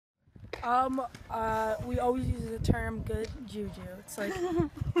We always use the term good juju. It's like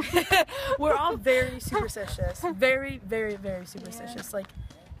we're all very superstitious, very, very, very superstitious. Yeah. Like,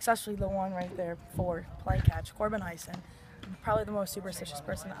 especially the one right there for play catch, Corbin Heisen, probably the most superstitious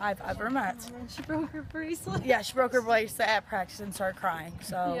person I've ever met. She broke her bracelet. Yeah, she broke her bracelet at practice and started crying.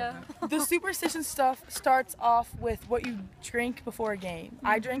 So Yeah. the superstition stuff starts off with what you drink before a game.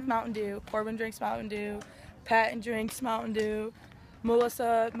 I drink Mountain Dew. Corbin drinks Mountain Dew. Patton drinks Mountain Dew.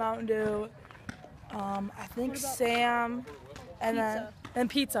 Melissa Mountain Dew. I think Sam, and then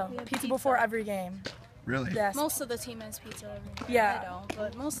pizza. Yeah, Pizza pizza. before every game. Really? Yes. Most of the team has pizza every day. Yeah. I don't,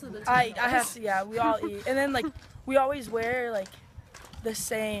 but most of the team I does. have to. Yeah, we all eat, and then like we always wear like the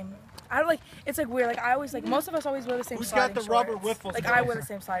same. I don't like. It's like weird. Like I always like most of us always wear the same. Who's got sliding the rubber shorts. wiffles? Like I wear the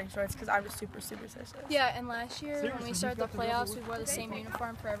same sliding shorts because I'm just super superstitious. Yeah, and last year when Seriously, we started who's the got the playoffs, rubber we wore the same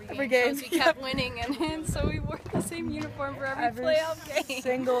uniform for every game. Every game, Because we kept winning, and so we wore the same uniform for every playoff game.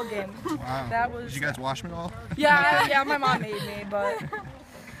 Single game. Wow. That was. Did you guys wash them at all? Yeah, yeah. My mom made me, but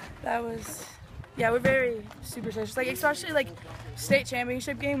that was. Yeah, we're very superstitious. Like especially like state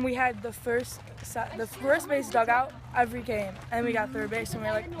championship game, we had the first base dugout every game, and we got third base, and we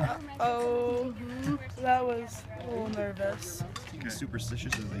were like, oh, that was a little nervous. As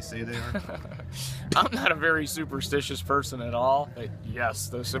superstitious as they say they are. I'm not a very superstitious person at all. But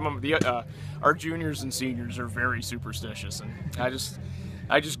yes, some of our juniors and seniors are very superstitious, and I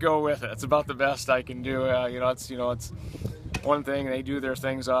just go with it. It's about the best I can do. It's one thing. They do their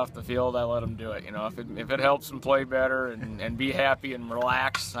things off the field. I let them do it. If it helps them play better and be happy and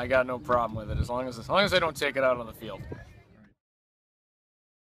relax, I got no problem with it. As long as they don't take it out on the field.